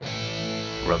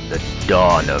from the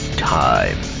dawn of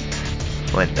time,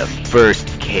 when the first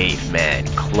caveman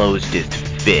closed his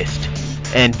fist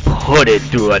and put it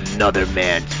through another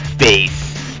man's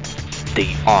face,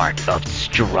 the art of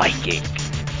striking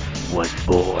was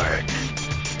born.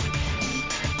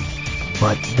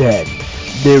 But then,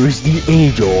 there is the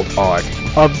age-old art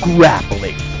of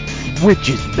grappling. Which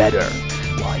is better?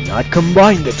 Why not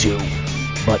combine the two?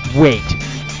 But wait,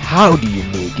 how do you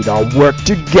make it all work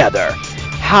together?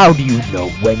 How do you know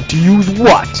when to use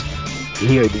what?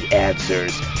 Hear the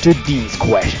answers to these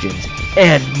questions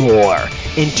and more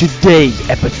in today's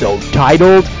episode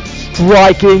titled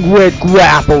Striking with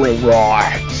Grappling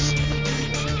Arts.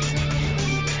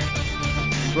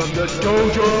 From the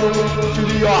dojo to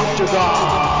the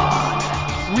octagon,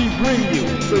 we bring you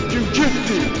the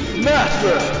Jujitsu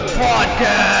Master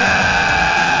Podcast.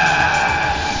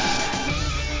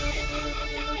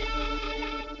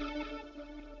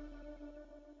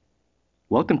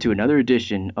 Welcome to another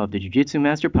edition of the Jiu-Jitsu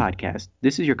Master Podcast.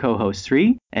 This is your co-host,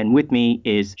 Sri, and with me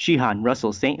is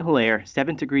Shihan St. Hilaire,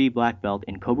 7th degree black belt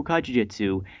in Kobukai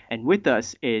Jiu-Jitsu, and with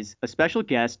us is a special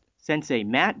guest, Sensei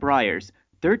Matt Bryers,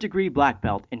 3rd degree black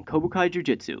belt in Kobukai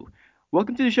Jiu-Jitsu.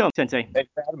 Welcome to the show, Sensei. Thanks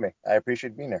for having me. I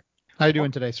appreciate being here. How you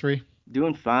doing today, Sri?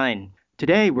 Doing fine.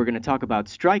 Today, we're going to talk about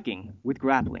striking with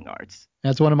grappling arts.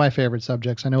 That's one of my favorite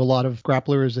subjects. I know a lot of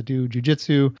grapplers that do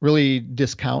jiu-jitsu really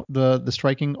discount the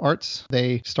striking arts.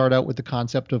 They start out with the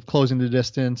concept of closing the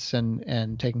distance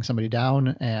and taking somebody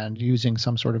down and using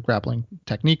some sort of grappling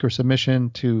technique or submission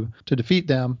to defeat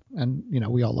them. And, you know,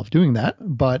 we all love doing that.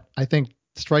 But I think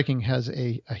striking has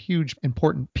a huge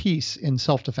important piece in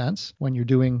self-defense when you're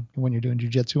doing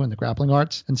jiu-jitsu and the grappling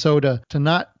arts. And so to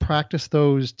not practice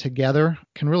those together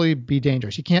can really be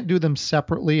dangerous. You can't do them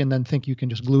separately and then think you can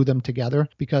just glue them together,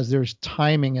 because there's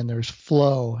timing and there's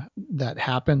flow that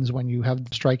happens when you have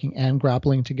striking and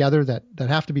grappling together that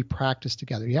have to be practiced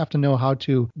together. You have to know how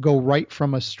to go right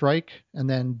from a strike and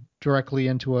then directly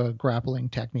into a grappling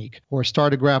technique, or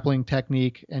start a grappling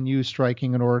technique and use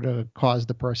striking in order to cause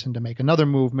the person to make another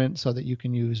movement so that you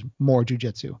can use more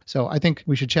jiu-jitsu. So I think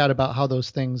we should chat about how those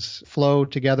things flow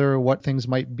together, what things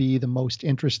might be the most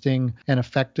interesting and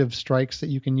effective strikes that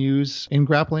you can use in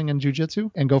grappling and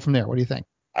jiu-jitsu, and go from there. What do you think?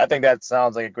 I think that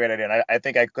sounds like a great idea. And I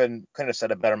think I couldn't have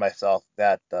said it better myself.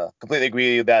 That completely agree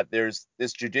with you that there's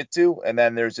this jiu-jitsu and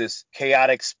then there's this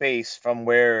chaotic space from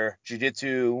where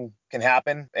jiu-jitsu can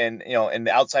happen, and in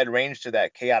the outside range to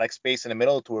that chaotic space in the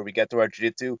middle to where we get to our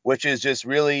jiu-jitsu, which is just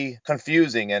really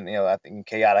confusing. And I think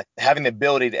chaotic, having the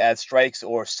ability to add strikes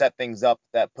or set things up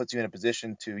that puts you in a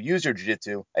position to use your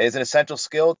jiu-jitsu is an essential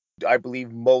skill I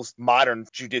believe most modern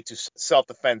jiu-jitsu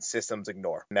self-defense systems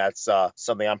ignore. And that's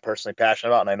something I'm personally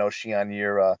passionate about, and I know Shihan,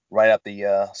 you're right up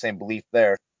the same belief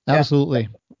there. Absolutely.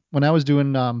 When I was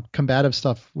doing combative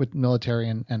stuff with military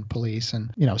and police,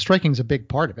 and, striking is a big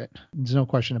part of it. There's no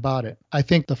question about it. I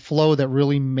think the flow that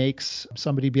really makes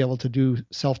somebody be able to do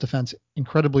self-defense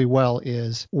incredibly well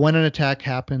is when an attack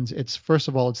happens, first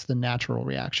of all, it's the natural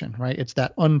reaction, right? It's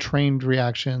that untrained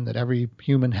reaction that every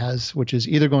human has, which is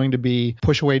either going to be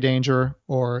push away danger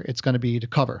or it's going to be to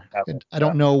cover. I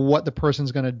don't know what the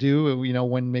person's going to do,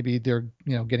 when maybe they're,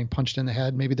 getting punched in the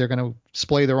head. Maybe they're going to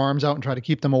splay their arms out and try to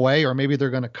keep them away, or maybe they're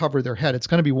going to cover their head. It's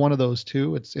going to be one of those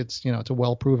two. It's a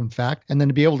well-proven fact. And then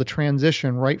to be able to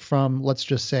transition right from, let's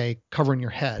just say, covering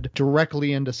your head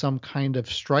directly into some kind of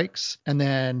strikes, and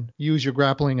then use your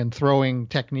grappling and throwing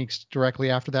techniques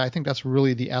directly after that. I think that's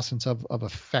really the essence of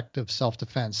effective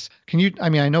self-defense.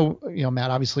 I know, Matt,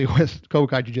 obviously with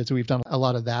Kobukai Jiu-Jitsu, we've done a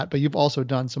lot of that, but you've also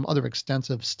done some other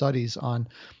extensive studies on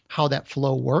how that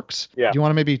flow works. Yeah. Do you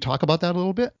want to maybe talk about that a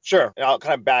little bit? Sure. And I'll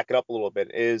kind of back it up a little bit.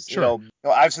 Sure.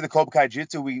 Obviously the Kobukai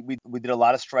Jiu-Jitsu, we did a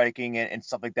lot of striking and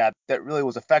stuff like that really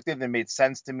was effective and made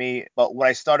sense to me. But when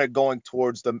I started going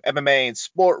towards the MMA and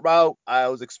sport route, I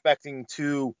was expecting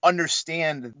to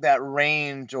understand that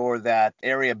range or that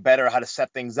area better, how to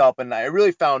set things up. And I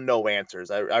really found no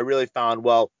answers. I really found,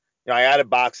 I added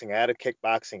boxing, I added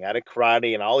kickboxing, I added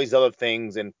karate, and all these other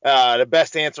things. And the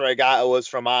best answer I got was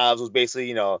from Oz was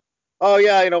basically, oh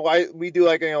yeah, we do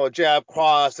like, a jab,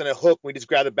 cross, and a hook. We just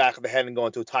grab the back of the head and go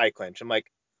into a tie clinch. I'm like,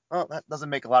 oh, that doesn't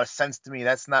make a lot of sense to me.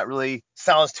 That's not really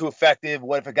sounds too effective.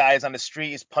 What if a guy is on the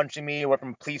street, is punching me, or if I'm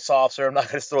a police officer, I'm not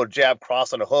going to throw a jab,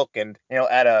 cross on a hook and,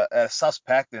 at a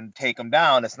suspect and take him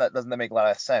down. Doesn't that make a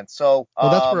lot of sense? So,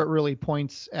 that's where it really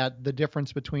points at the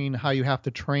difference between how you have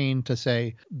to train to,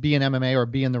 say, be in MMA or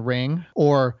be in the ring,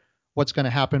 or what's going to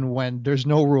happen when there's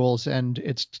no rules and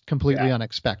it's completely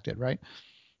unexpected, right?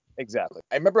 Exactly.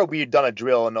 I remember we had done a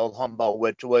drill in Old Humboldt,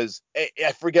 which was,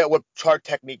 I forget what chart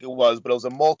technique it was, but it was a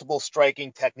multiple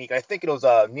striking technique. I think it was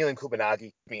a kneeling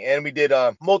Kubanagi. And we did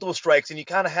multiple strikes, and you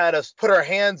kind of had us put our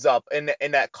hands up in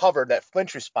that cover, that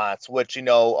flinch response, which,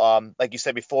 like you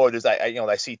said before,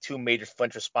 I see two major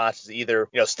flinch responses, either,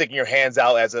 sticking your hands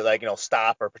out as a,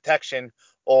 stop or protection,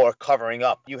 or covering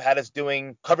up. You had us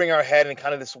covering our head in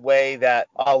kind of this way that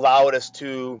allowed us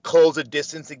to close the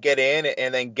distance to get in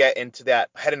and then get into that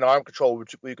head and arm control,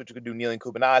 which you could do kneeling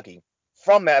Kubanagi.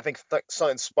 From that, I think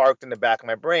something sparked in the back of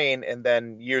my brain, and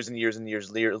then years and years and years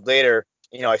later,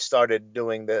 I started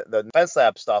doing the defense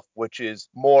lab stuff, which is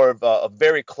more of a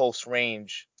very close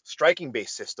range striking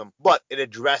based system, but it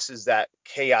addresses that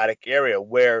chaotic area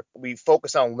where we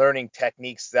focus on learning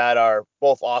techniques that are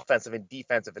both offensive and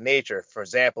defensive in nature. For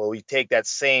example, we take that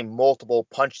same multiple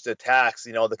punch attacks,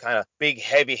 the kind of big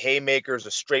heavy haymakers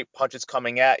or straight punches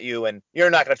coming at you, and you're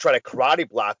not going to try to karate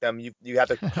block them. You have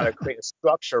to kind of create a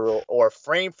structure or a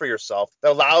frame for yourself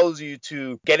that allows you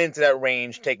to get into that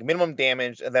range, take minimum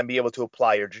damage, and then be able to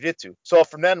apply your jiu-jitsu. So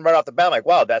from then right off the bat, I'm like,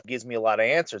 wow, that gives me a lot of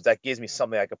answers. That gives me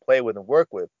something I could play with and work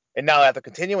with. And now after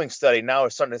continuing study, now we're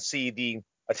starting to see the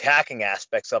attacking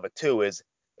aspects of it too.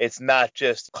 It's not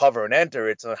just cover and enter.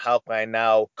 It's how can I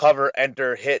now cover,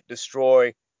 enter, hit,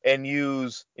 destroy, and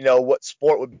use, what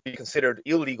sport would be considered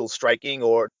illegal striking,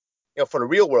 or, for the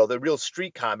real world, the real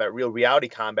street combat, real reality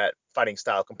combat fighting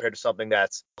style, compared to something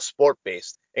that's sport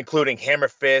based, including hammer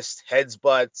fist, heads,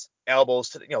 butts, elbows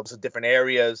to different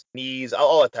areas, knees,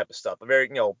 all that type of stuff. A very,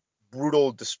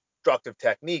 brutal, destructive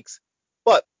techniques,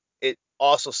 but it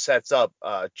also sets up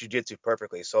jiu-jitsu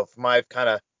perfectly. So for my kind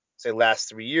of last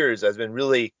 3 years, I've been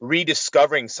really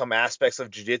rediscovering some aspects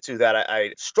of jiu-jitsu that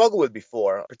I struggled with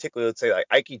before, particularly let's say like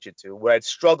Aikido, where I'd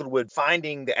struggled with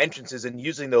finding the entrances and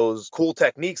using those cool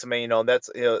techniques. I mean,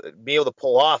 that's being able to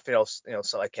pull off,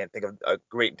 so I can't think of a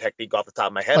great technique off the top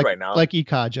of my head right now. Like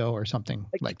Ikajo or something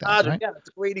like that, right? Yeah, that's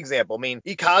a great example. I mean,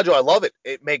 Ikajo, I love it.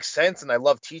 It makes sense, and I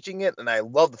love teaching it, and I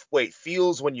love the way it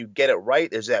feels when you get it right.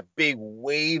 There's that big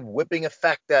wave whipping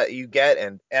effect that you get,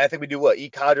 and I think we do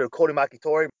Ikajo or Kori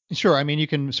Makitori. Sure. I mean, you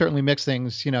can certainly mix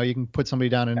things. You can put somebody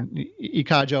down in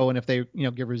Ikajo, and if they,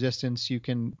 give resistance, you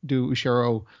can do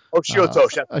Ushiro.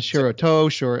 Shiroto.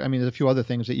 Sure. I mean, there's a few other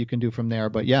things that you can do from there,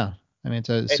 but yeah, I mean, it's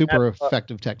a super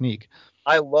effective technique.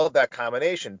 I love that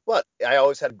combination, but I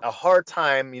always had a hard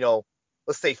time,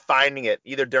 let's say finding it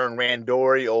either during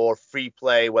randori or free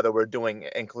play, whether we're doing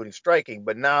including striking.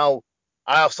 But now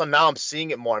I'm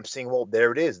seeing it more. I'm seeing, well,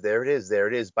 there it is,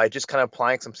 by just kind of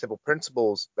applying some simple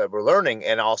principles that we're learning,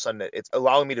 and all of a sudden it's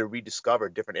allowing me to rediscover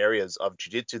different areas of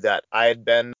jiu-jitsu that I had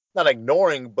been not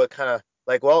ignoring, but kind of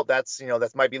like, well, that's,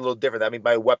 that might be a little different. That might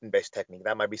be a weapon-based technique.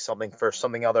 That might be something for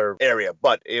something other area,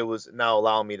 but it was now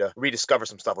allowing me to rediscover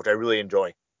some stuff, which I really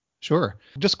enjoy. Sure.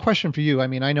 Just a question for you. I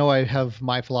mean, I know I have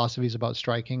my philosophies about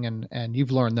striking, and you've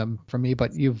learned them from me,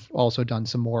 but you've also done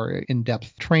some more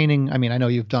in-depth training. I mean, I know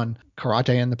you've done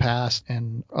karate in the past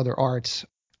and other arts.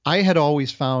 I had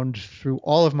always found through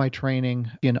all of my training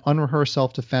in unrehearsed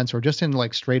self-defense, or just in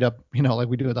like straight up, like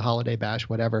we do at the holiday bash,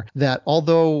 whatever, that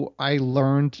although I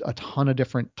learned a ton of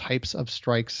different types of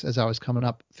strikes as I was coming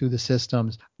up through the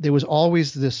systems, there was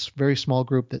always this very small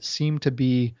group that seemed to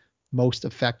be most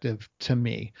effective to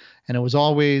me. And it was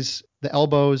always the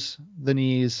elbows, the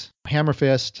knees, hammer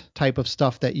fist type of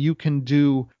stuff that you can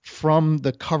do from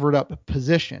the covered up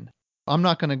position. I'm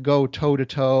not going to go toe to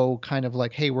toe kind of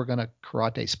like, hey, we're going to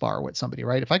karate spar with somebody,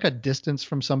 right? If I got distance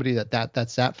from somebody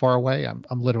that's that far away,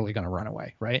 I'm literally going to run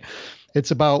away, right?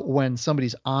 It's about when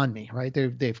somebody's on me, right?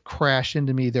 They've crashed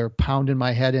into me, they're pounding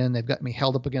my head in, they've got me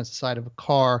held up against the side of a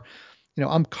car.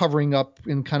 I'm covering up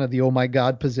in kind of the oh my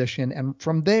God position. And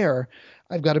from there,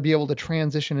 I've got to be able to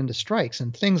transition into strikes,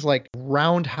 and things like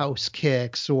roundhouse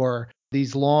kicks or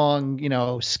these long,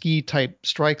 ski type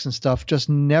strikes and stuff just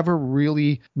never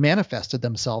really manifested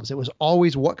themselves. It was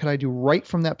always, what could I do right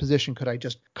from that position? Could I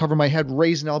just cover my head,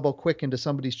 raise an elbow quick into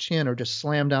somebody's chin, or just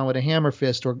slam down with a hammer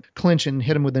fist, or clinch and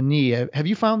hit him with a knee? Have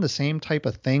you found the same type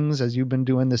of things as you've been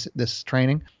doing this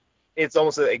training? It's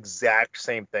almost the exact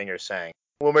same thing you're saying.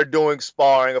 When we're doing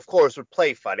sparring, of course, we're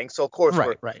play fighting. So, of course,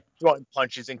 we're throwing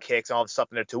punches and kicks and all the stuff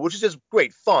in there, too, which is just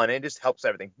great fun, and it just helps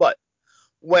everything. But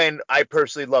when I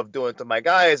personally love doing it to my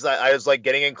guys, I was like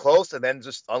getting in close and then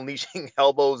just unleashing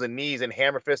elbows and knees and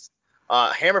hammer fists.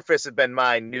 Hammer fists have been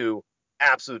my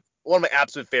one of my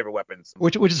absolute favorite weapons.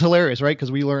 Which is hilarious, right?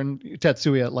 Because we learned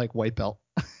Tetsuya at like white belt.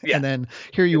 Yeah. And then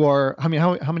here you are. I mean,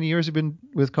 how many years have you been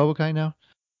with Kobukai now?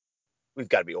 we've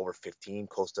got to be over 15,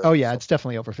 close to Oh yeah, something. it's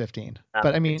definitely over 15. Ah,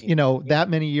 But I mean, 15, 16. that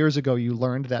many years ago you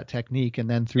learned that technique, and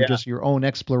then through Yeah. just your own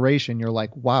exploration, you're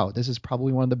like, wow, this is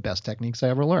probably one of the best techniques I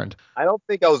ever learned. I don't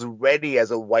think I was ready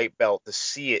as a white belt to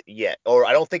see it yet, or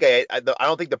I don't think I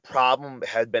don't think the problem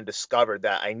had been discovered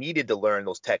that I needed to learn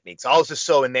those techniques. I was just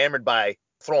so enamored by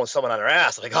throwing someone on their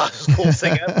ass, like, oh, this is the coolest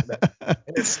thing ever,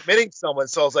 and then submitting someone.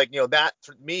 So I was like, that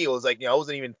for me, it was like, I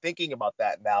wasn't even thinking about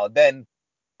that now. Then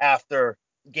after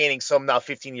gaining some, now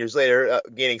 15 years later,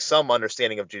 gaining some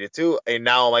understanding of jiu-jitsu, and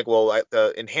now I'm like, well, I have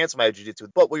to enhance my jiu-jitsu.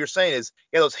 But what you're saying is,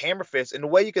 those hammer fists, and the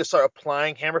way you can start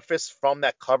applying hammer fists from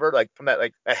that cover, like from that,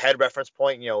 like a head reference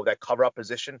point, that cover up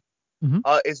position, Hmm.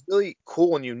 is really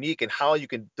cool and unique, and how you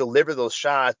can deliver those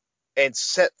shots and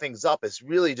set things up has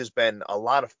really just been a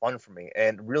lot of fun for me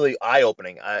and really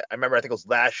eye-opening. I remember, I think it was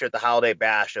last year at the Holiday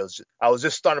Bash, I was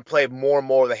just starting to play more and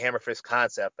more of the hammer fist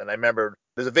concept, and I remember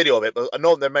there's a video of it, but I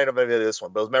know there might have been this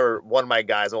one, but I remember one of my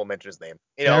guys, I won't mention his name.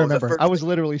 Yeah, I It was the remember. I first was thing,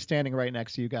 literally standing right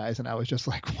next to you guys, and I was just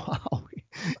like, wow,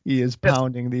 he is just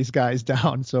pounding these guys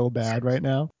down so bad right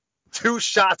now. two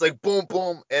shots, like boom,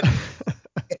 boom, and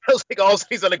I was like, all of a sudden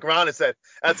he's on the ground and said,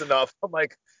 "That's enough." I'm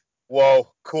like,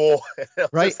 "Whoa, cool."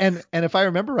 Right. And if I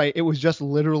remember right, it was just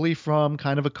literally from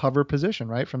kind of a cover position,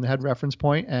 right? From the head reference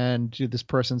point, and this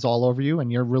person's all over you,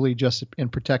 and you're really just in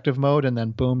protective mode, and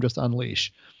then boom, just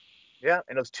unleash. Yeah,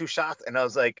 and it was two shots, and I'm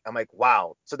like,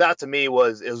 wow. So that to me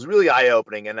was really eye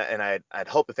opening, and I'd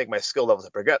hope to think my skill levels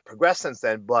have progressed since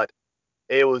then, but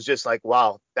it was just like,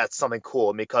 wow, that's something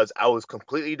cool, because I was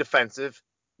completely defensive,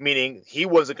 meaning he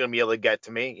wasn't going to be able to get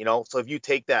to me. So if you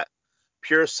take that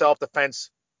pure self defense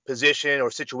position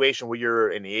or situation where you're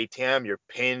in the ATM, you're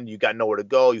pinned, you got nowhere to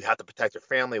go, you have to protect your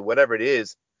family, whatever it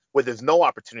is, where there's no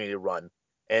opportunity to run,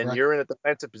 and Right. you're in a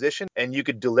defensive position, and you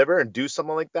could deliver and do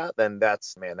something like that, then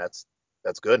that's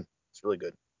good. It's really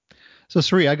good. So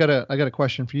Sri, I got a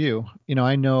question for you.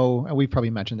 I know, and we've probably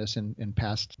mentioned this in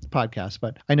past podcasts,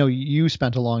 but I know you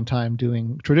spent a long time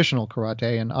doing traditional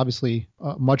karate, and obviously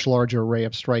a much larger array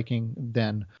of striking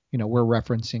than we're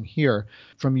referencing here.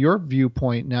 From your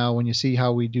viewpoint now, when you see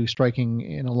how we do striking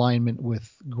in alignment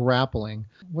with grappling,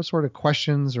 what sort of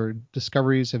questions or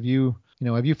discoveries have you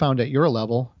found at your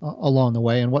level along the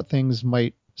way, and what things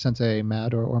might Sensei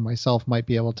Matt or myself might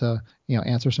be able to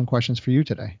answer some questions for you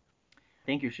today?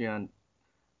 Thank you, Shihan.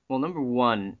 Well, number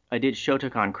one, I did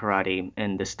Shotokan karate,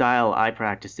 and the style I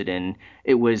practiced it in,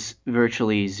 it was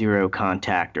virtually zero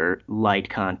contact or light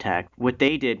contact. What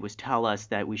they did was tell us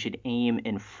that we should aim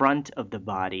in front of the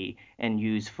body and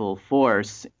use full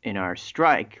force in our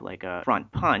strike, like a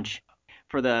front punch.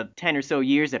 For the 10 or so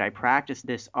years that I practiced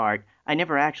this art, I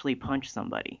never actually punched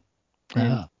somebody.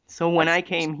 And Ah, so when That's I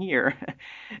came here,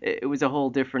 it was a whole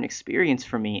different experience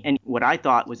for me. And what I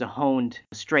thought was a honed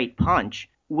straight punch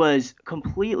was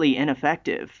completely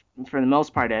ineffective. For the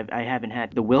most part, I haven't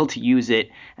had the will to use it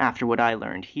after what I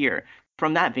learned here.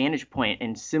 From that vantage point,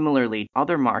 and similarly,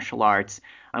 other martial arts,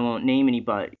 I won't name any,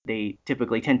 but they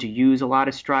typically tend to use a lot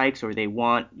of strikes, or they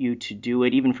want you to do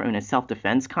it even from in a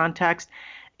self-defense context.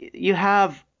 You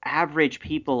have average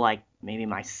people like maybe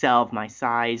myself, my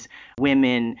size,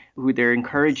 women who they're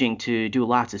encouraging to do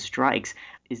lots of strikes.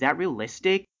 Is that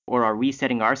realistic? Or are we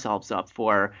setting ourselves up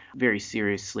for very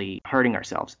seriously hurting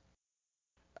ourselves?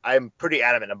 I'm pretty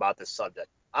adamant about this subject.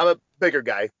 I'm a bigger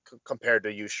guy compared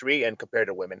to you, Shri, and compared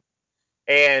to women.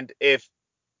 And if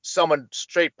someone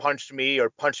straight punched me or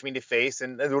punched me in the face,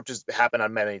 and which has happened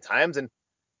on many times, and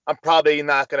I'm probably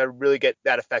not going to really get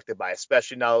that affected by it,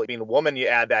 especially now being a woman, you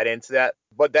add that into that.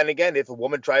 But then again, if a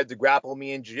woman tried to grapple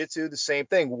me in jiu-jitsu, the same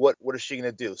thing. What is she going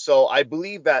to do? So I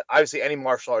believe that obviously any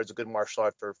martial art is a good martial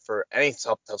art for any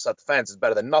self-defense is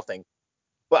better than nothing.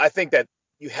 But I think that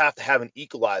you have to have an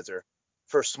equalizer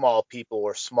for small people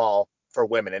or small for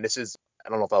women. And this is, I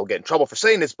don't know if I'll get in trouble for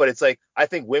saying this, but it's like, I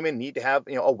think women need to have,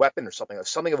 a weapon or something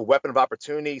of a weapon of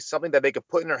opportunity, something that they could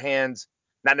put in their hands,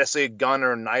 not necessarily a gun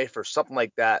or a knife or something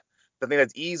like that. Something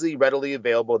that's easily, readily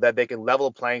available that they can level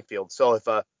a playing field. So if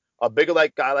a bigger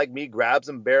like guy like me grabs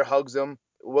him, bear hugs him,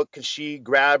 what can she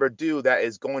grab or do that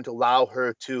is going to allow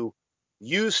her to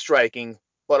use striking,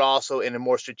 but also in a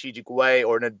more strategic way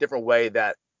or in a different way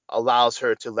that allows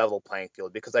her to level the playing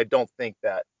field? Because I don't think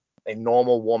that a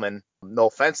normal woman, no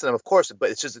offense to them, of course, but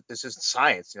it's just this is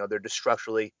science. They're just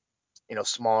structurally,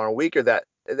 smaller and weaker. That's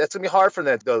gonna be hard for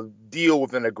them to deal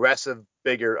with an aggressive,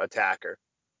 bigger attacker.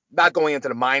 Not going into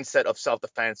the mindset of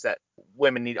self-defense that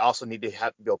women need to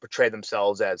have portray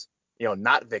themselves as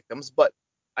not victims, but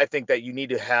I think that you need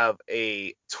to have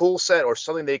a tool set or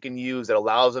something they can use that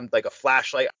allows them, like a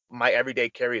flashlight. My everyday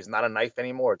carry is not a knife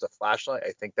anymore; it's a flashlight.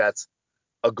 I think that's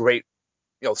a great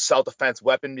self-defense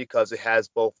weapon because it has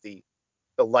both the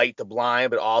the light to blind,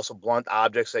 but also blunt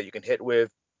objects that you can hit with.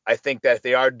 I think that if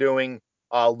they are doing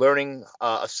learning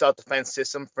a self-defense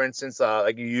system, for instance,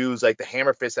 like you use like the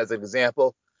hammer fist as an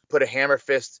example, put a hammer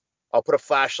fist, put a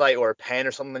flashlight or a pen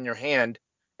or something in your hand,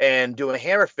 and doing a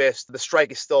hammer fist, the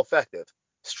strike is still effective.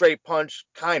 Straight punch,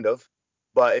 kind of.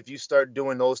 But if you start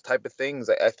doing those type of things,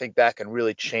 I think that can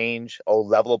really change a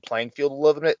level playing field a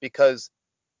little bit because,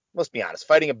 let's be honest,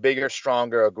 fighting a bigger,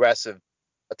 stronger, aggressive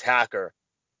attacker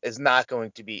is not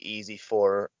going to be easy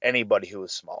for anybody who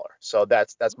is smaller. So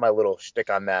that's my little shtick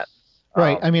on that.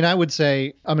 Right. I mean, I would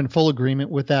say I'm in full agreement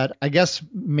with that. I guess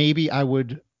maybe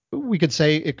we could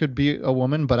say it could be a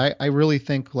woman, but I really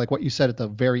think like what you said at the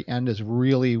very end is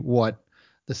really what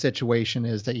the situation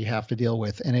is that you have to deal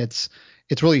with. And it's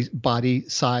really body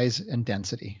size and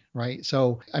density, right?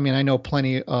 So, I mean, I know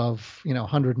plenty of,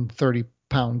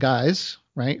 130-pound guys,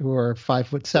 right, who are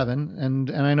 5'7",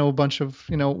 and I know a bunch of,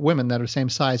 women that are same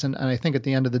size. And I think at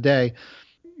the end of the day,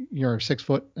 you're 6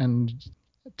 foot and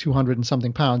 200 and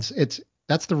something pounds.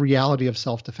 That's the reality of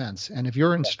self-defense. And if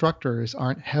your instructors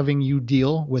aren't having you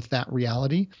deal with that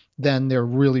reality, then they're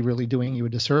really, really doing you a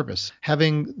disservice.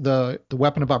 Having the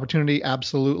weapon of opportunity,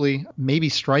 absolutely. Maybe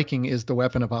striking is the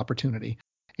weapon of opportunity.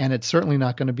 And it's certainly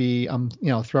not going to be,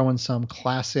 throwing some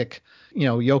classic,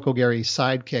 Yoko Gary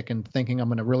sidekick and thinking I'm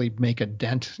going to really make a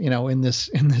dent, in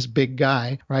this big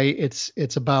guy, right?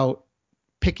 It's about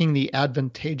picking the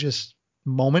advantageous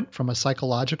moment from a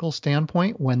psychological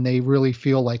standpoint when they really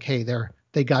feel like, hey,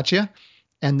 they got you.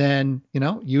 And then,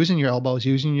 using your elbows,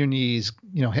 using your knees,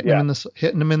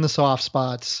 hitting them in the soft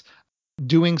spots,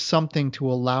 doing something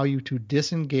to allow you to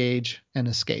disengage and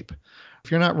escape.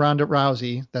 If you're not Ronda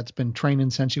Rousey, that's been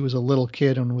training since she was a little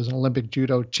kid and was an Olympic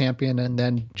judo champion and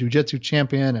then jiu-jitsu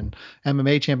champion and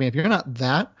MMA champion, if you're not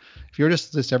that, if you're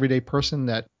just this everyday person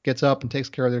that gets up and takes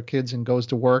care of their kids and goes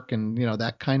to work and,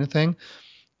 that kind of thing,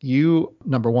 you,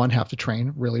 number one, have to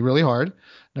train really, really hard.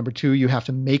 Number two, you have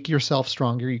to make yourself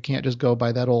stronger. You can't just go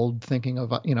by that old thinking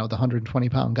of, the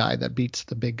 120-pound guy that beats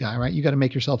the big guy, right? You got to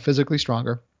make yourself physically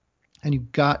stronger. And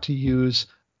you've got to use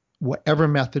whatever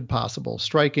method possible,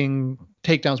 striking,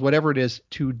 takedowns, whatever it is,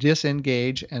 to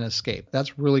disengage and escape.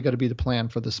 That's really got to be the plan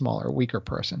for the smaller, weaker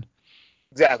person.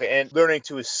 Exactly. And learning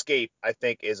to escape, I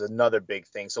think, is another big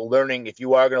thing. So learning, if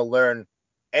you are going to learn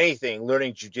anything,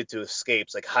 learning jiu-jitsu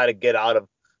escapes, like how to get out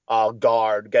of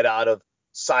guard, get out of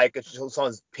side control,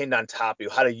 someone's pinned on top of you,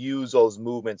 how to use those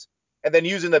movements, and then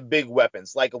using the big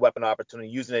weapons like a weapon opportunity,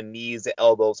 using the knees, the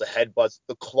elbows, the headbutts,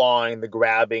 the clawing, the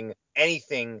grabbing,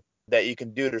 anything that you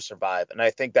can do to survive. And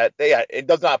I think that it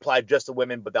does not apply just to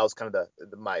women, but that was kind of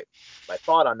my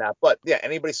thought on that. But yeah,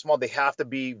 anybody small, they have to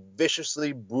be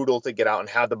viciously brutal to get out and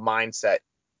have the mindset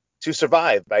to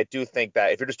survive. But I do think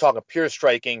that if you're just talking pure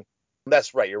striking,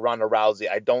 that's right, you're Ronda Rousey.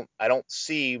 I don't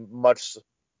see much.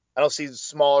 I don't see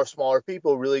smaller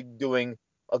people really doing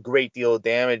a great deal of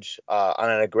damage on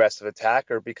an aggressive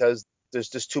attacker because there's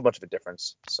just too much of a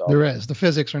difference. So there is. The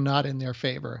physics are not in their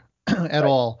favor at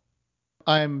all.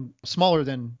 I'm smaller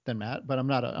than Matt, but I'm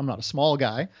not a small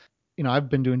guy. I've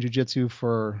been doing jiu-jitsu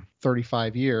for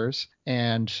 35 years,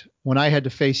 and when I had to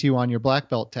face you on your black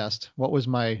belt test, what was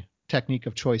my technique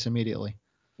of choice immediately?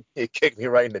 You kicked me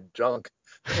right in the junk.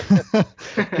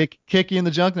 kick you in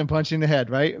the junk and punch you in the head,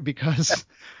 right? Because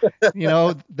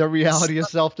the reality of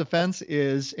self-defense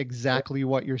is exactly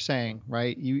what you're saying,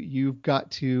 right? You've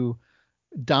got to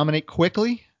dominate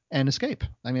quickly and escape.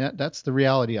 I mean, that's the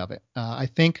reality of it. I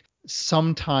think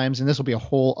sometimes, and this will be a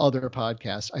whole other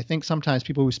podcast, I think sometimes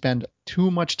people who spend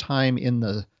too much time in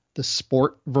the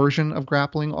sport version of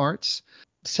grappling arts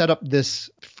set up this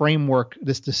framework,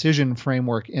 this decision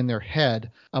framework in their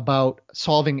head about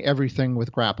solving everything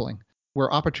with grappling,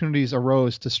 where opportunities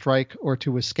arose to strike or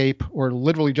to escape or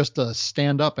literally just to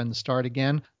stand up and start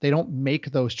again. They don't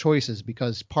make those choices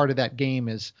because part of that game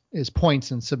is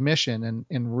points and submission. And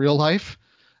in real life,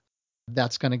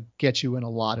 that's going to get you in a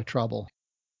lot of trouble.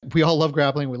 We all love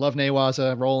grappling. We love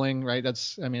Newaza, rolling, right?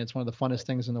 It's one of the funnest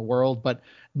things in the world, but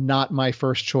not my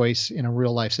first choice in a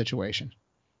real life situation.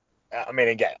 I mean,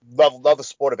 again, love the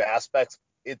sportive aspects.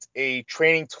 It's a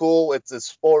training tool. It's a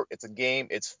sport. It's a game.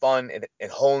 It's fun.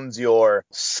 It hones your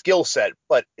skill set,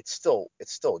 but it's still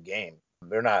a game.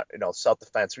 They're not,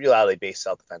 self-defense, reality-based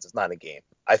self-defense. It's not a game.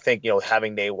 I think,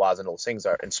 having Newaza and those things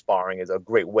and sparring is a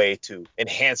great way to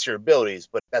enhance your abilities,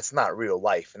 but that's not real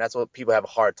life. And that's what people have a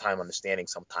hard time understanding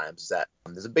sometimes, is that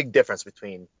there's a big difference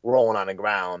between rolling on the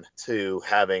ground to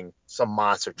having some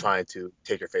monster trying to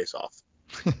take your face off.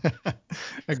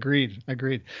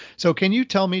 Agreed. So can you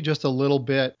tell me just a little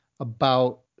bit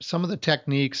about some of the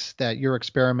techniques that you're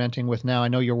experimenting with now? I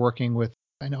know you're working with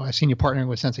I know I've seen you partnering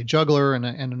with Sensei Juggler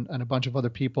and a bunch of other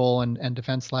people and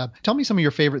Defense Lab. Tell me some of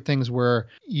your favorite things where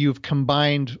you've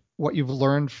combined what you've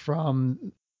learned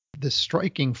from the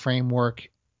striking framework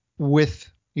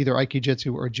with either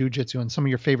Aikijitsu or Jiu-Jitsu, and some of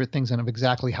your favorite things and of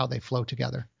exactly how they flow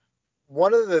together.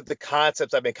 One of the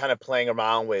concepts I've been kind of playing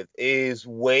around with is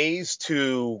ways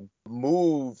to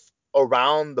move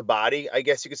around the body, I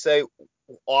guess you could say,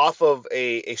 off of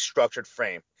a structured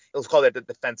frame. Let's call that the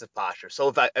defensive posture.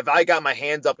 So if I got my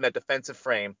hands up in that defensive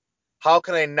frame, how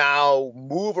can I now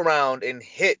move around and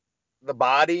hit the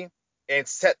body and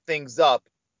set things up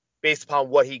based upon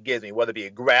what he gives me, whether it be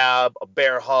a grab, a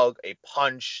bear hug, a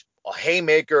punch, a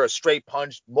haymaker, a straight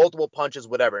punch, multiple punches,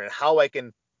 whatever, and how I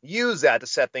can use that to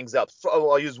set things up.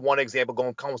 So I'll use one example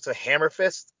going comes to hammer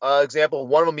fist example.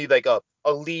 One of them be like a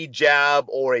lead jab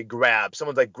or a grab.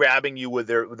 Someone's like grabbing you with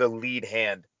their lead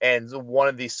hand, and one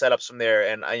of these setups from there.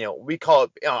 And we call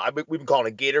it we've been calling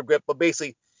it a gator grip, but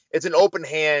basically it's an open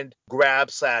hand grab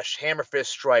 / hammer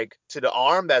fist strike to the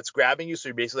arm that's grabbing you. So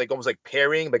you're basically like almost like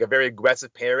parrying, like a very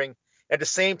aggressive parrying. At the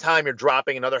same time, you're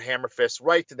dropping another hammer fist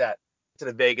right to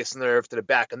the vagus nerve, to the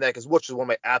back of the neck, which is one of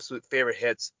my absolute favorite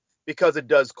hits, because it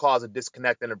does cause a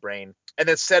disconnect in the brain. And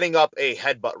then setting up a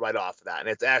headbutt right off of that. And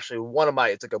it's actually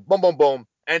it's like a boom, boom, boom,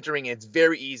 entering. It's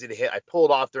very easy to hit. I pulled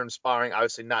off during sparring,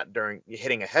 obviously not during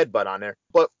hitting a headbutt on there.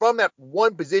 But from that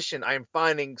one position, I'm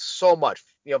finding so much.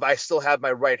 If I still have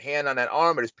my right hand on that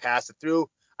arm, I just pass it through.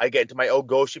 I get into my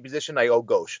ogoshi position, I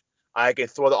ogosh. I can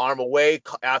throw the arm away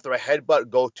after a headbutt,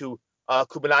 go to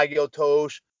Kubanagi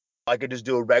Otosh. I could just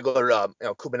do a regular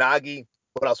Kubanagi.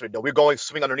 What else are we doing? We're going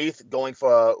swing underneath, going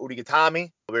for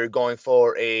Urigatami. We're going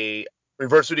for a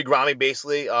reverse Urigrami,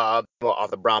 basically, off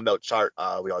the brown belt chart.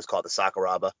 We always call it the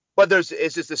Sakuraba. But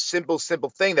it's just a simple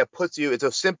thing that puts you, it's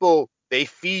a simple, they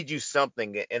feed you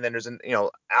something, and then there's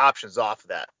options off of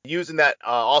that. Using that,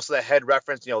 also that head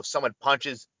reference, if someone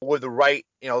punches with the right,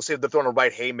 say they're throwing a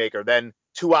right haymaker, then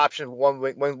two options. One,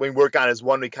 when we work on is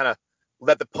one, we kind of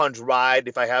let the punch ride.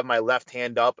 If I have my left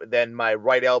hand up, then my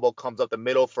right elbow comes up the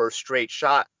middle for a straight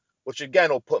shot, which again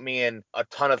will put me in a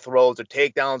ton of throws or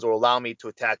takedowns, or allow me to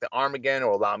attack the arm again,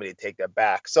 or allow me to take that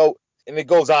back. So, and it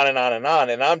goes on and on and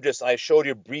on. And I showed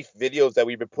you brief videos that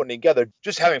we've been putting together,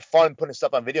 just having fun putting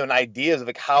stuff on video and ideas of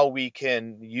like how we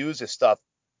can use this stuff.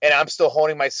 And I'm still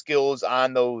honing my skills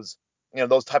on those,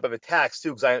 those type of attacks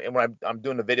too. Because when I'm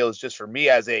doing the videos just for me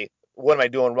as a, what am I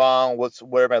doing wrong?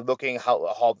 Where am I looking?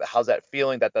 How's that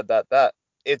feeling? That.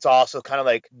 It's also kind of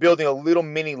like building a little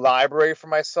mini library for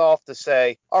myself to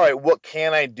say, all right, what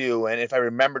can I do? And if I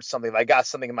remembered something, if I got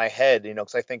something in my head,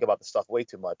 because I think about the stuff way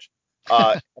too much.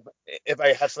 If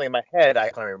I have something in my head, I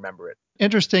can remember it.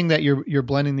 Interesting that you're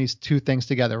blending these two things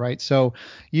together, right? So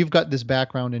you've got this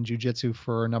background in jiu-jitsu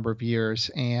for a number of years,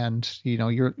 and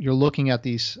you're looking at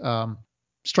these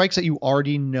strikes that you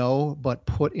already know, but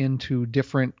put into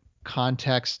different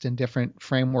context and different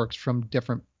frameworks from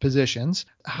different positions.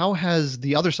 How has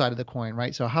the other side of the coin,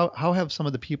 right? So how have some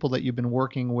of the people that you've been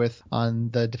working with on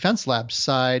the Defense Lab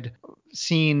side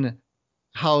seen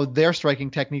how their striking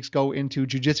techniques go into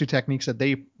jiu-jitsu techniques that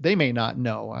they may not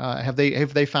know? Have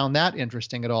they found that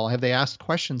interesting at all? Have they asked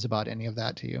questions about any of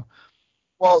that to you?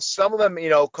 Well, some of them,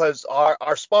 because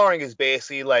our sparring is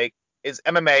basically like is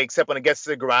MMA, except when it gets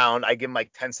to the ground, I give them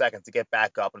like 10 seconds to get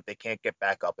back up, and if they can't get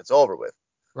back up, it's over with.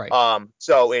 Right.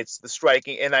 So it's the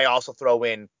striking, and I also throw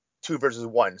in 2 versus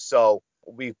 1. So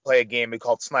we play a game we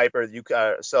call Sniper.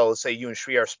 So say you and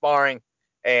Shri are sparring,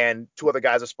 and 2 other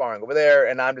guys are sparring over there,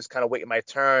 and I'm just kind of waiting my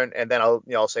turn, and then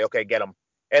I'll say, okay, get them,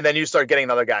 and then you start getting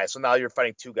another guy. So now you're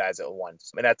fighting 2 guys at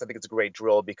once, and I think it's a great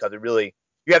drill because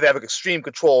you have to have extreme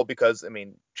control because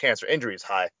chance for injury is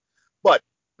high, but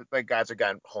my guys are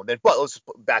getting honed in. But let's just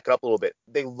back it up a little bit.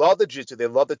 They love the jiu-jitsu, they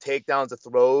love the takedowns, the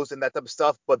throws, and that type of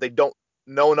stuff, but they don't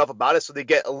know enough about it, so they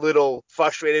get a little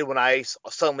frustrated when I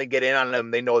suddenly get in on them.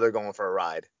 They know they're going for a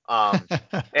ride,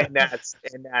 and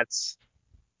that's.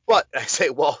 But I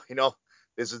say, well,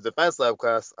 this is Defense Lab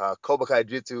class. Kobukai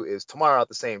Jitsu is tomorrow at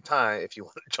the same time. If you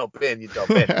want to jump in, you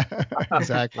jump in.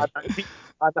 Exactly.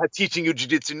 I'm not teaching you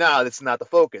jiu-jitsu now. That's not the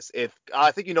focus. If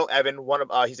I think Evan,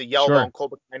 he's a yellow belt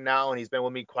Kobukai now, and he's been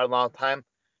with me quite a long time.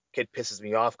 Kid pisses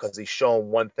me off because he's showing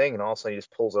one thing, and all of a sudden he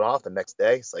just pulls it off the next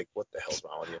day. It's like, what the hell's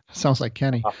wrong with you? Sounds like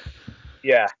Kenny.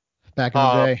 Yeah. Back in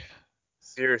the day.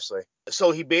 Seriously.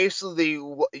 So he basically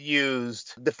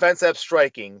used defense ab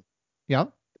striking.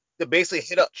 Yep. To basically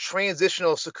hit a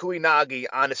transitional Sukui Nagi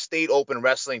on a state open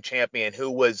wrestling champion who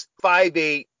was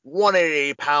 5'8",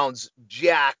 180 pounds,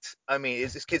 jacked.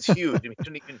 This kid's huge.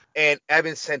 And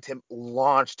Evan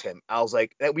launched him. I was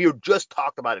like, we were just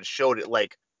talked about it, showed it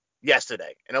like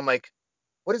yesterday. And I'm like,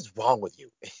 what is wrong with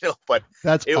you? But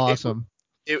That's it, it awesome.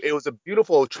 it was a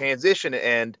beautiful transition,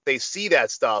 and they see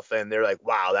that stuff and they're like,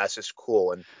 wow, that's just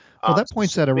cool. And Well, that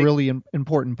points so at a big, really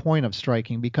important point of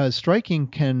striking, because striking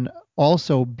can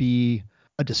also be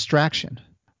a distraction,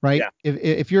 right? yeah,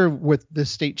 If you're with this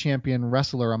state champion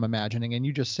wrestler, I'm imagining, and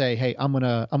you just say, "Hey, I'm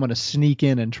gonna sneak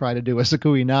in and try to do a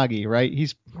Sakui Nagi," right?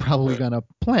 He's probably gonna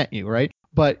plant you, right?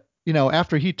 But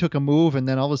after he took a move and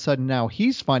then all of a sudden now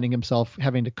he's finding himself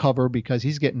having to cover because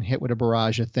he's getting hit with a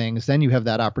barrage of things, then you have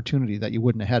that opportunity that you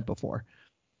wouldn't have had before.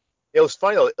 it was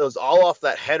funny though. It was all off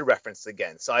that head reference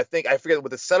again. So I forget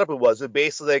what the setup it was, but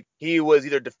basically like, he was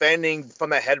either defending from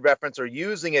that head reference or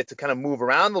using it to kind of move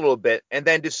around a little bit, and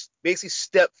then just basically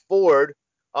step forward.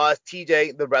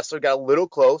 TJ, the wrestler, got a little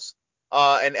close,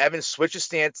 and Evan switched his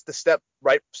stance to step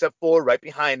forward, right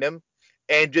behind him,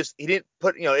 and just he didn't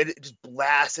put, it just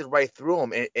blasted right through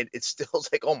him, and it still was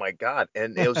like, oh my god,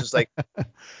 and it was just like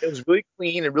it was really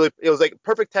clean and really it was like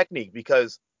perfect technique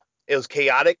because it was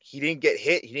chaotic. He didn't get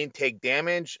hit. He didn't take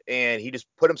damage, and he just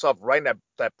put himself right in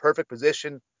that perfect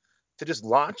position to just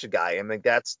launch a guy. And like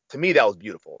that's to me that was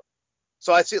beautiful.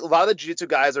 So I see a lot of the jiu-jitsu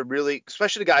guys are really,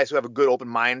 especially the guys who have a good open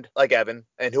mind like Evan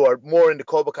and who are more into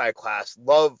Kobukai class,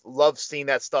 love seeing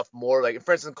that stuff more. Like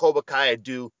for instance,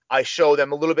 Kobukai, I show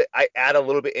them a little bit, I add a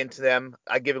little bit into them,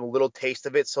 I give them a little taste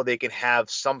of it so they can have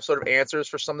some sort of answers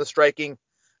for some of the striking.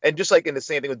 And just like in the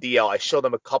same thing with DL, I show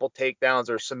them a couple takedowns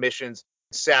or submissions.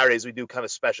 Saturdays we do kind of a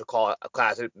special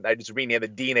class. I just renamed the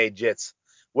DNA Jits,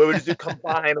 where we just do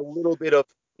combine a little bit of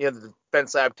the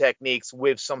defense lab techniques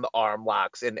with some of the arm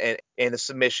locks and the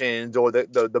submissions or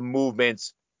the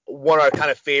movements. One of our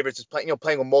kind of favorites is playing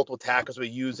with multiple attackers. We're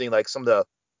using like some of the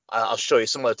I'll show you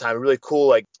some other time. Really cool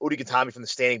like Urikatami from the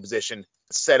standing position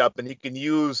set up, and you can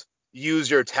use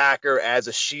your attacker as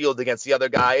a shield against the other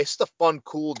guy. It's just a fun,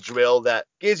 cool drill that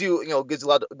allows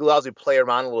you to play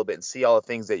around a little bit and see all the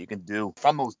things that you can do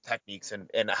from those techniques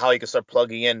and how you can start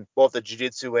plugging in both the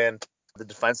jiu-jitsu and the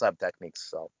defense lab techniques.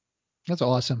 So That's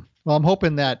awesome. Well, I'm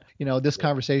hoping that, this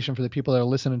conversation for the people that are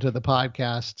listening to the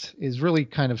podcast is really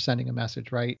kind of sending a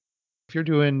message, right? If you're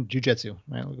doing jujitsu,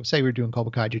 right? We'll say we're doing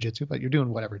Kobukai jujitsu, but you're doing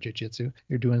whatever jujitsu.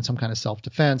 You're doing some kind of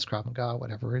self-defense, Krav Maga,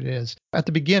 whatever it is. At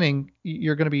the beginning,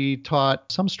 you're going to be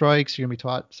taught some strikes, you're going to be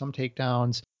taught some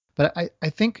takedowns. But I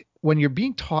think when you're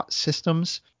being taught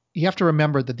systems, you have to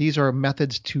remember that these are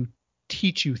methods to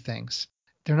teach you things.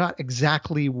 They're not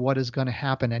exactly what is going to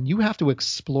happen. And you have to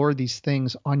explore these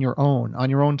things on your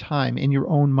own time, in your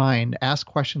own mind. Ask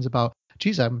questions about,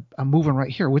 geez, I'm moving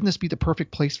right here. Wouldn't this be the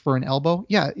perfect place for an elbow?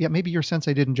 Yeah, maybe your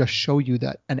sensei didn't just show you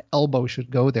that an elbow should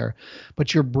go there,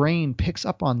 but your brain picks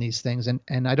up on these things.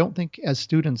 And I don't think as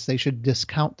students they should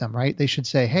discount them, right? They should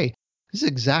say, hey, this is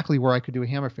exactly where I could do a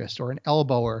hammer fist or an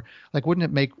elbow, or like, wouldn't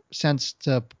it make sense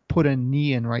to put a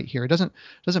knee in right here? It doesn't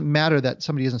matter that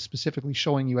somebody isn't specifically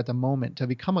showing you at the moment. To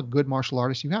become a good martial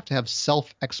artist, you have to have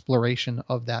self-exploration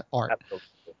of that art.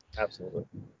 Absolutely.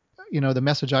 The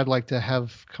message I'd like to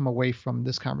have come away from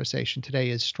this conversation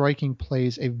today is striking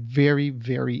plays a very,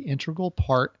 very integral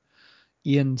part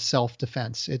in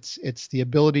self-defense. It's the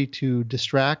ability to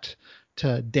distract,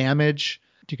 to damage.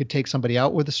 You could take somebody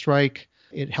out with a strike.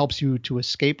 It helps you to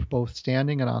escape both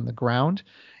standing and on the ground.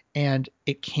 And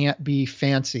it can't be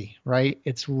fancy, right?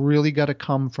 It's really got to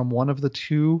come from one of the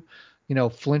two,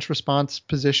 flinch response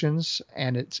positions.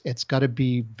 And it's got to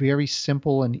be very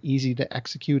simple and easy to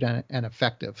execute and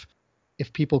effective.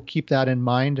 If people keep that in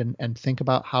mind and think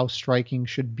about how striking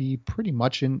should be pretty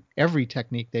much in every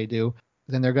technique they do,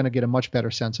 then they're going to get a much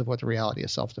better sense of what the reality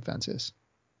of self-defense is.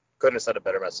 Couldn't have said it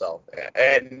better myself.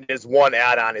 And there's one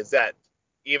add-on is that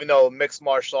even though mixed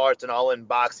martial arts and all-in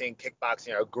boxing,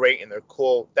 kickboxing are great and they're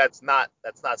cool, that's not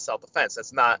self-defense.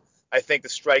 That's not. I think the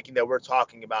striking that we're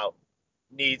talking about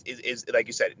is like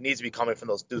you said, it needs to be coming from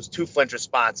those two flinch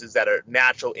responses that are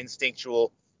natural,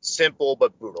 instinctual, simple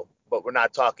but brutal. But we're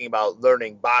not talking about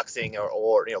learning boxing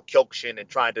or Kyokushin and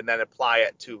trying to then apply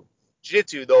it to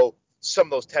jiu-jitsu, though some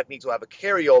of those techniques will have a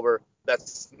carryover.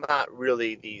 That's not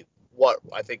really what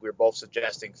I think we're both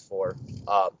suggesting for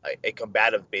a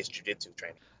combative-based jiu-jitsu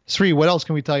training. Sri, what else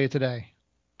can we tell you today?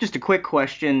 Just a quick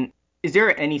question. Is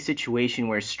there any situation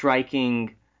where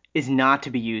striking is not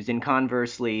to be used, and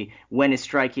conversely, when is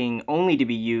striking only to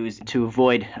be used to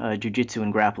avoid jiu-jitsu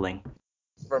and grappling?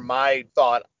 For my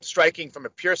thought, striking from a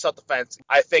pure self-defense,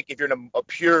 I think if you're in a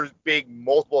pure big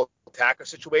multiple attacker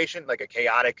situation, like a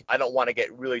chaotic, I don't want to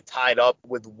get really tied up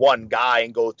with one guy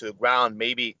and go to the ground.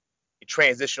 Maybe a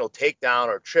transitional takedown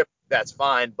or trip, that's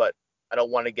fine, but I don't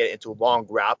want to get into a long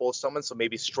grapple with someone. So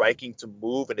maybe striking to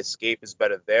move and escape is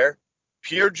better there.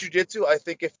 pure jujitsu, I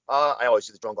think if I always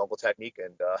use the drunk uncle technique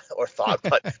and or thought,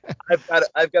 but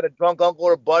I've got a drunk uncle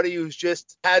or a buddy who's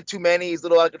just had too many, he's a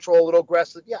little out of control, a little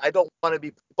aggressive. Yeah, I don't want to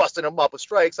be busting him up with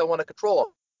strikes. I want to control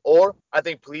him. Or I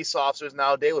think police officers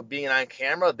nowadays, with being on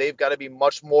camera, they've got to be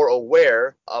much more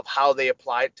aware of how they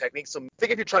apply techniques. So I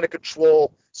think if you're trying to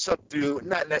control something to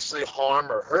not necessarily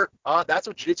harm or hurt, that's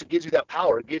what jiu-jitsu gives you, that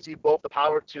power. It gives you both the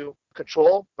power to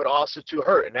control, but also to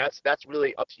hurt, and that's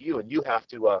really up to you. And you have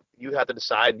to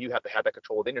decide, and you have to have that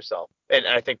control within yourself. And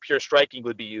I think pure striking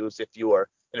would be used if you are,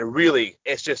 and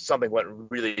it's just something went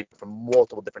really from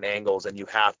multiple different angles, and you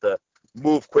have to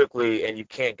move quickly, and you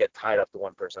can't get tied up to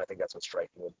one person. I think that's what striking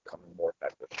would become more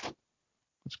effective.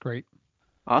 That's great.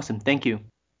 Awesome. Thank you.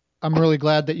 I'm really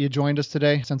glad that you joined us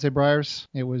today, Sensei Bryers.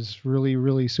 It was really,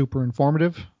 really super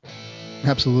informative.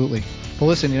 Absolutely. Well,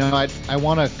 listen, I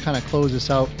want to kind of close this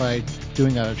out by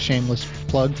doing a shameless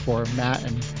plug for Matt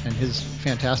and his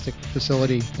fantastic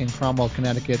facility in Cromwell,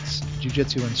 Connecticut's Jiu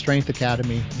Jitsu and Strength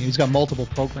Academy. He's got multiple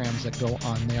programs that go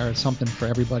on there. It's something for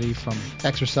everybody from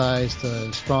exercise to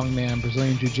strongman,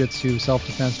 Brazilian Jiu Jitsu,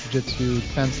 self-defense Jiu Jitsu,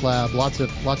 defense lab, lots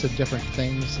of different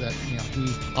things that he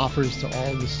offers to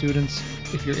all the students.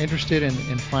 If you're interested in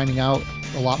finding out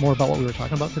a lot more about what we were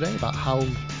talking about today, about how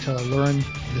to learn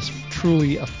this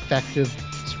truly effective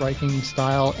striking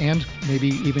style and maybe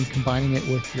even combining it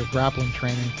with your grappling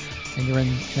training, and you're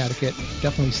in Connecticut,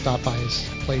 definitely stop by his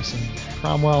place in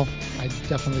Cromwell. I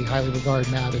definitely highly regard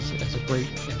Matt as a great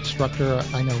instructor.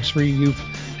 I know, Sri, you've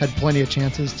had plenty of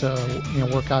chances to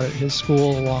work out at his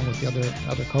school along with the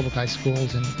other Kobukai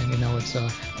schools, and it's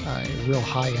a real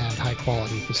high-end,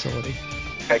 high-quality facility.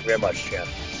 Thank you very much, Chan.